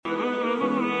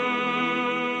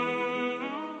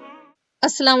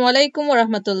Assalamu alaikum wa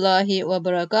rahmatullahi wa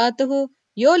barakatuhu.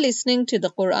 You're listening to the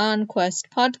Quran Quest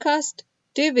podcast.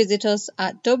 Do visit us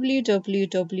at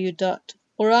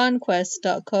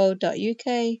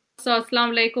www.quranquest.co.uk. So,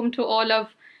 Assalamu alaikum to all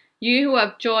of you who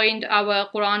have joined our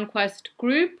Quran Quest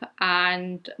group,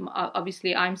 and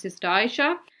obviously, I'm Sister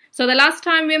Aisha. So, the last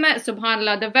time we met,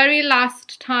 subhanAllah, the very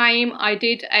last time I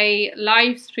did a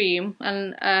live stream,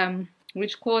 and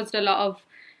which caused a lot of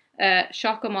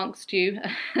shock amongst you,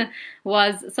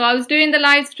 was so I was doing the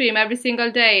live stream every single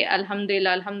day.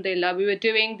 Alhamdulillah, Alhamdulillah. We were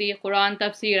doing the Quran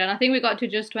tafsir, and I think we got to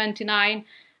just 29.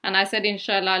 And I said,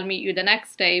 Inshallah, I'll meet you the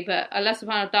next day. But Allah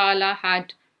subhanahu wa ta'ala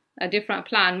had a different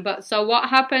plan. But so what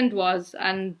happened was,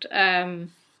 and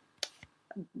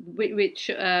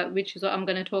which is what I'm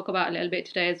going to talk about a little bit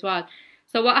today as well.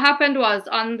 So what happened was,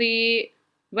 on the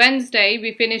Wednesday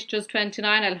we finished Juz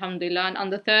 29, alhamdulillah, and on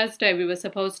the Thursday we were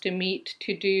supposed to meet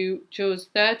to do Juz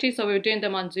 30. So we were doing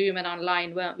them on Zoom and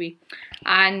online, weren't we?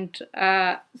 And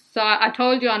so I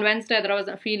told you on Wednesday that I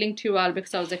wasn't feeling too well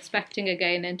because I was expecting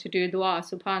again and to do dua,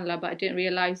 subhanallah, but I didn't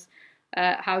realize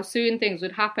how soon things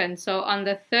would happen. So on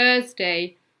the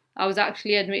Thursday I was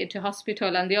actually admitted to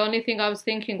hospital, and the only thing I was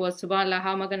thinking was, subhanallah,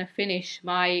 how am I going to finish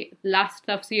my last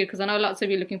tafsir? Because I know lots of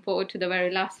you are looking forward to the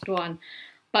very last one.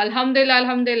 But alhamdulillah,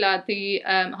 alhamdulillah, the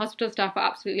hospital staff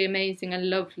are absolutely amazing and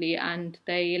lovely, and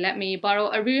they let me borrow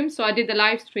a room. So I did the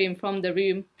live stream from the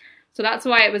room. So that's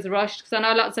why it was rushed, because I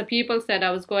know lots of people said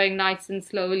I was going nice and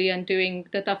slowly and doing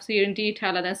the tafsir in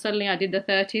detail, and then suddenly I did the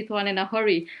 30th one in a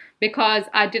hurry because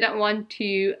I didn't want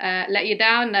to let you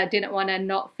down, and I didn't want to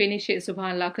not finish it,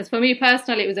 subhanAllah. Because for me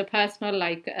personally, it was a personal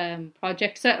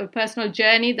project, a personal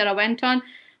journey that I went on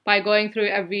by going through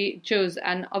every juz,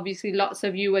 and obviously lots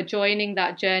of you were joining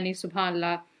that journey,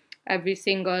 subhanAllah, every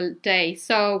single day.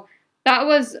 So that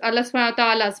was Allah subhanahu wa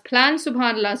ta'ala's plan,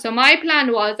 subhanAllah. So my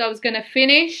plan was I was going to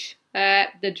finish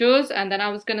the juz, and then I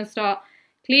was going to start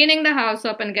cleaning the house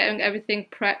up and getting everything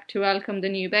prepped to welcome the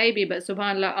new baby. But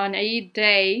subhanAllah, on Eid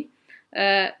day,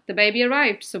 the baby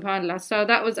arrived, subhanAllah. So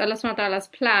that was Allah subhanahu wa ta'ala's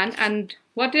plan. And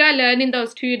what did I learn in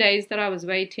those 2 days that I was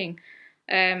waiting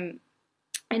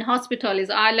in hospital is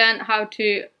I learned how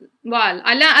to,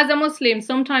 I learned as a Muslim,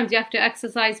 sometimes you have to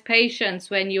exercise patience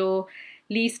when you're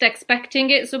least expecting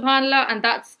it, subhanAllah. And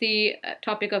that's the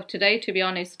topic of today, to be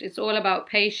honest. It's all about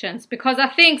patience, because I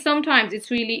think sometimes it's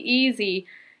really easy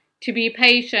to be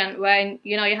patient when,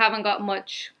 you haven't got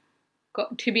much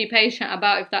to be patient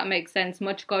about, if that makes sense,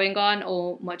 much going on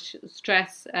or much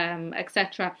stress,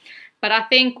 etc. But I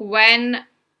think when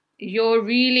you're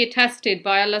really tested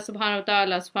by Allah subhanahu wa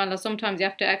ta'ala, subhanAllah, sometimes you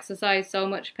have to exercise so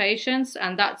much patience,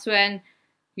 and that's when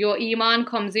your iman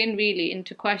comes in really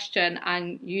into question,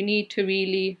 and you need to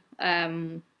really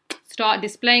start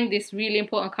displaying this really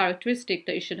important characteristic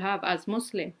that you should have as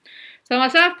Muslim. So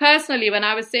myself personally, when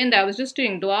I was sitting there, I was just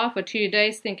doing dua for 2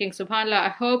 days, thinking, subhanAllah, I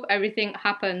hope everything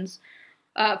happens.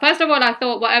 First of all, I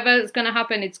thought whatever is going to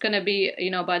happen, it's going to be,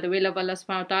 by the will of Allah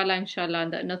subhanahu wa ta'ala, inshallah,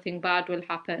 and that nothing bad will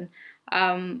happen.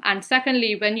 And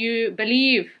secondly, when you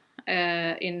believe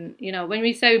when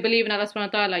we say we believe in Allah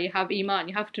subhanahu wa ta'ala, you have iman,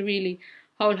 you have to really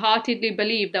wholeheartedly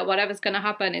believe that whatever's going to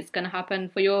happen, it's going to happen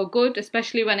for your good,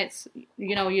 especially when it's,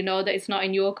 you know that it's not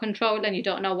in your control and you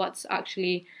don't know what's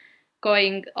actually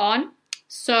going on.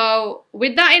 So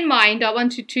with that in mind, I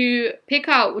wanted to pick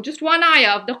out just one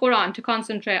ayah of the Quran to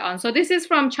concentrate on. So this is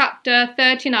from chapter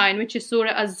 39, which is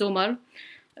Surah Az-Zumar,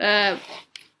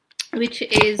 which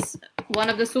is one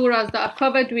of the surahs that I've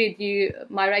covered with you,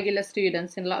 my regular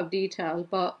students, in a lot of detail,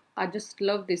 but I just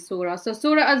love this surah. So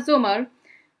Surah Az-Zumar,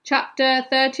 chapter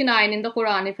 39 in the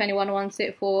Quran, if anyone wants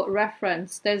it for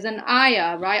reference. There's an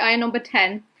ayah, right? Ayah number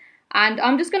 10. And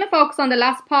I'm just going to focus on the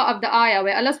last part of the ayah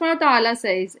where Allah subhanahu wa ta'ala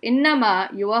says,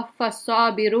 إِنَّمَا يُوَفَّ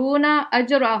الصَّابِرُونَ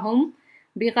أَجْرَهُمْ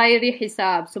بِغَيْرِ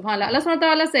حِسَابٍ. SubhanAllah. Allah subhanahu wa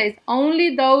ta'ala says,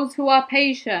 only those who are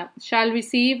patient shall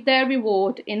receive their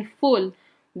reward in full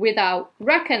without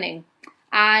reckoning.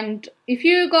 And if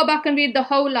you go back and read the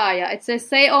whole ayah, it says,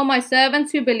 say, O my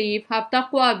servants who believe, have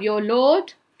taqwa of your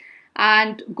Lord,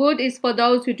 and good is for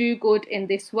those who do good in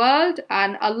this world,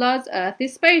 and Allah's earth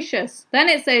is spacious. Then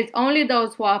it says, only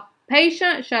those who are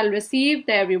patient shall receive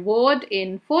their reward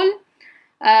in full,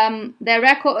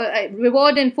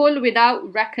 reward in full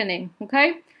without reckoning.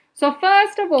 Okay? So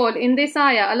first of all, in this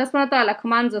ayah, Allah subhanahu wa ta'ala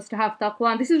commands us to have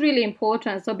taqwa, and this is really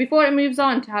important. So before it moves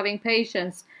on to having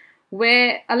patience,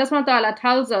 where Allah subhanahu wa ta'ala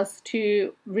tells us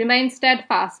to remain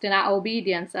steadfast in our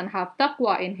obedience and have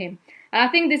taqwa in Him. And I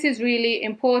think this is really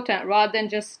important, rather than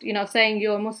just, saying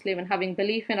you're a Muslim and having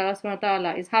belief in Allah subhanahu wa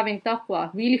ta'ala, is having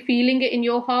taqwa, really feeling it in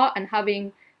your heart and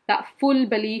having that full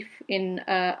belief in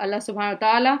Allah subhanahu wa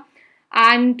ta'ala.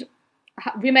 And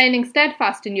remaining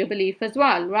steadfast in your belief as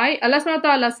well, right? Allah subhanahu wa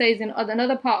ta'ala says in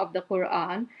another part of the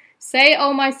Quran, say,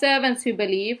 O my servants who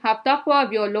believe, have taqwa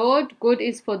of your Lord, good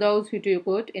is for those who do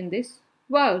good in this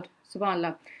world.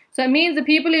 Subhanallah. So it means the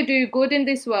people who do good in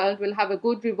this world will have a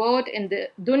good reward in the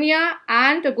dunya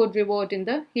and a good reward in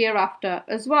the hereafter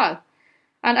as well.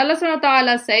 And Allah subhanahu wa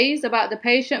ta'ala says about the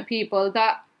patient people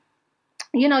that,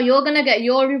 you know, you're going to get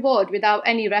your reward without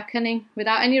any reckoning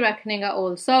at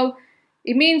all. So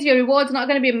it means your reward's not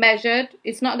going to be measured.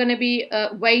 It's not going to be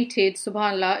weighted,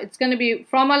 subhanAllah. It's going to be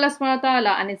from Allah subhanahu wa ta'ala,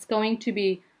 and it's going to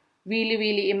be really,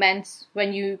 really immense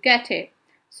when you get it.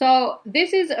 So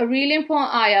this is a really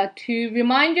important ayah to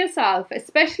remind yourself,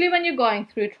 especially when you're going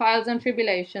through trials and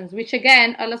tribulations, which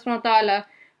again, Allah subhanahu wa ta'ala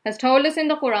has told us in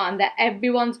the Quran that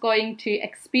everyone's going to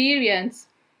experience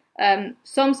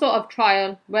some sort of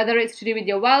trial, whether it's to do with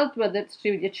your wealth, whether it's to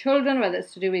do with your children, whether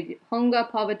it's to do with hunger,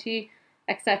 poverty,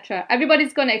 etc.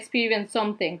 Everybody's going to experience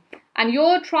something, and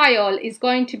your trial is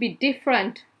going to be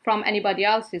different from anybody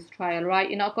else's trial, right?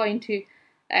 You're not going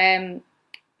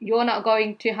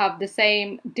to have the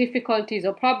same difficulties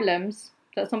or problems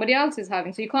that somebody else is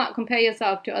having. So you can't compare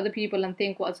yourself to other people and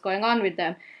think what's going on with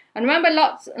them. And remember,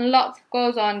 lots and lots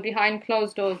goes on behind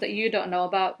closed doors that you don't know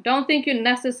about. Don't think you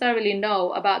necessarily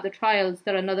know about the trials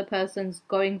that another person's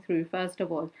going through, first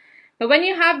of all. But when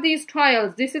you have these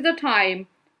trials, this is a time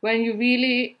when you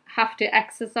really have to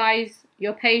exercise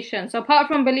your patience. So apart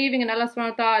from believing in Allah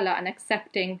subhanahu wa ta'ala and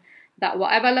accepting that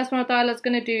whatever Allah subhanahu wa ta'ala is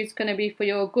going to do is going to be for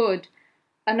your good,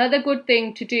 another good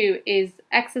thing to do is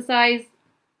exercise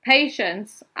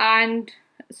patience. And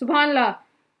subhanAllah,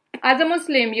 as a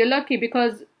Muslim, you're lucky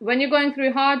because when you're going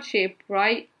through hardship,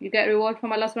 right, you get reward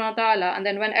from Allah subhanahu wa ta'ala. And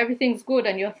then when everything's good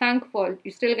and you're thankful,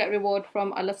 you still get reward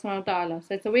from Allah subhanahu wa ta'ala.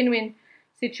 So it's a win-win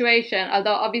situation,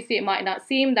 although obviously it might not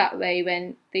seem that way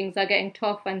when things are getting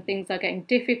tough and things are getting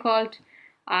difficult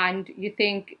and you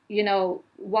think, you know,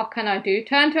 what can I do?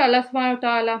 Turn to Allah subhanahu wa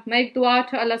ta'ala, make dua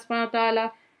to Allah subhanahu wa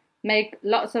ta'ala, make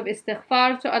lots of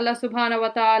istighfar to Allah subhanahu wa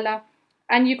ta'ala.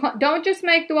 And don't just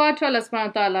make dua to Allah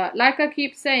subhanahu wa ta'ala. Like I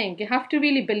keep saying, you have to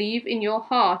really believe in your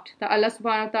heart that Allah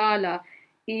subhanahu wa ta'ala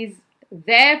is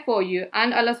there for you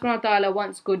and Allah subhanahu wa ta'ala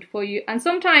wants good for you. And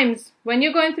sometimes when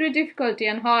you're going through difficulty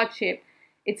and hardship,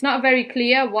 it's not very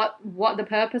clear what the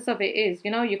purpose of it is. You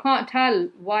know, you can't tell,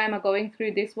 why am I going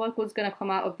through this? What's going to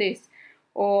come out of this?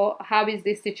 Or how is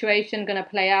this situation going to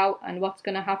play out and what's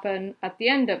going to happen at the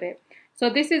end of it?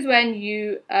 So this is when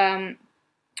you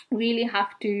really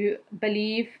have to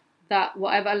believe that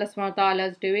whatever Allah subhanahu wa ta'ala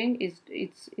is doing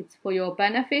it's for your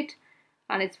benefit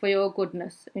and it's for your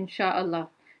goodness, inshallah.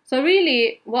 So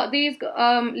really what these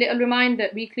little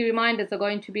weekly reminders are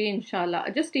going to be, inshallah,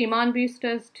 are just iman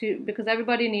boosters because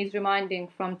everybody needs reminding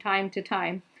from time to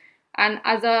time. And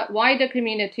as a wider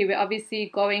community, we're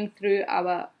obviously going through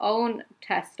our own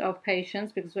test of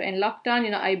patience because we're in lockdown.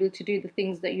 You're not able to do the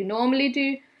things that you normally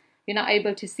do. You're not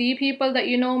able to see people that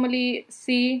you normally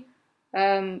see.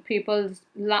 People's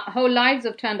whole lives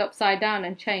have turned upside down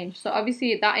and changed. So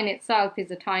obviously that in itself is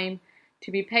a time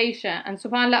to be patient. And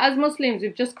subhanAllah, as Muslims,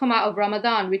 we've just come out of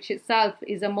Ramadan, which itself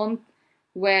is a month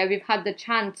where we've had the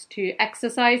chance to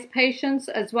exercise patience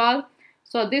as well.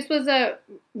 So this was a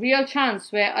real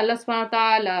chance where Allah subhanahu wa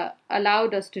ta'ala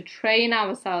allowed us to train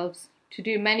ourselves to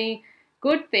do many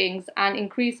good things and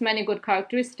increase many good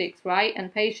characteristics, right?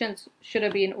 And patience should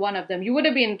have been one of them. You would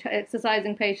have been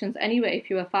exercising patience anyway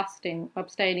if you were fasting,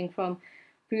 abstaining from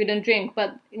food and drink.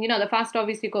 But, you know, the fast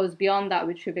obviously goes beyond that,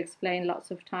 which we've explained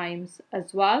lots of times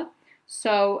as well.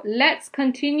 So let's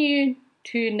continue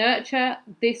to nurture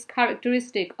this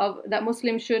characteristic that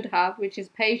Muslims should have, which is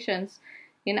patience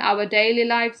in our daily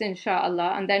lives,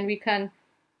 inshallah. And then we can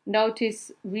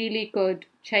notice really good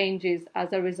changes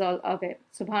as a result of it,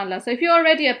 subhanAllah. So if you're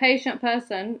already a patient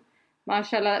person,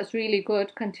 mashallah, that's really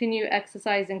good. Continue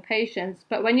exercising patience.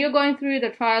 But when you're going through the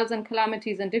trials and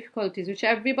calamities and difficulties, which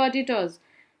everybody does,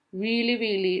 really,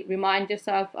 really remind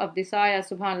yourself of this ayah,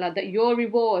 subhanAllah, that your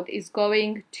reward is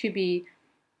going to be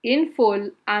in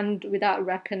full and without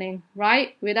reckoning,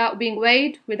 right? Without being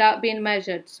weighed, without being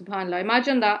measured, subhanAllah.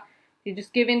 Imagine that. You're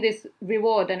just giving this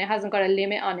reward and it hasn't got a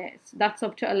limit on it. That's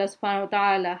up to Allah subhanahu wa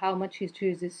ta'ala how much He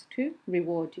chooses to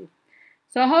reward you.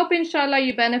 So I hope, inshallah,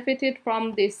 you benefited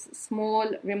from this small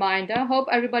reminder. Hope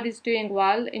everybody's doing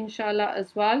well, inshallah,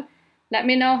 as well. Let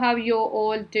me know how you're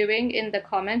all doing in the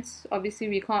comments. Obviously,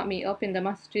 we can't meet up in the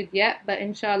masjid yet, but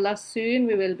inshallah, soon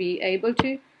we will be able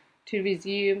to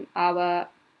resume our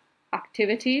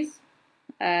activities,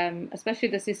 especially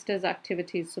the sisters'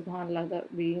 activities, subhanAllah,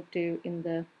 that we do in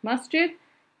the masjid.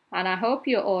 And I hope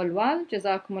you're all well.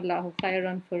 Jazakumullahu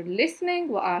khairan for listening.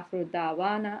 Wa akhiru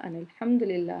da'wana and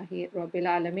alhamdulillahi rabbil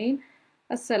alameen.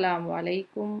 Assalamu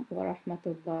alaikum wa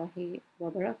rahmatullahi wa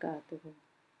barakatuhu.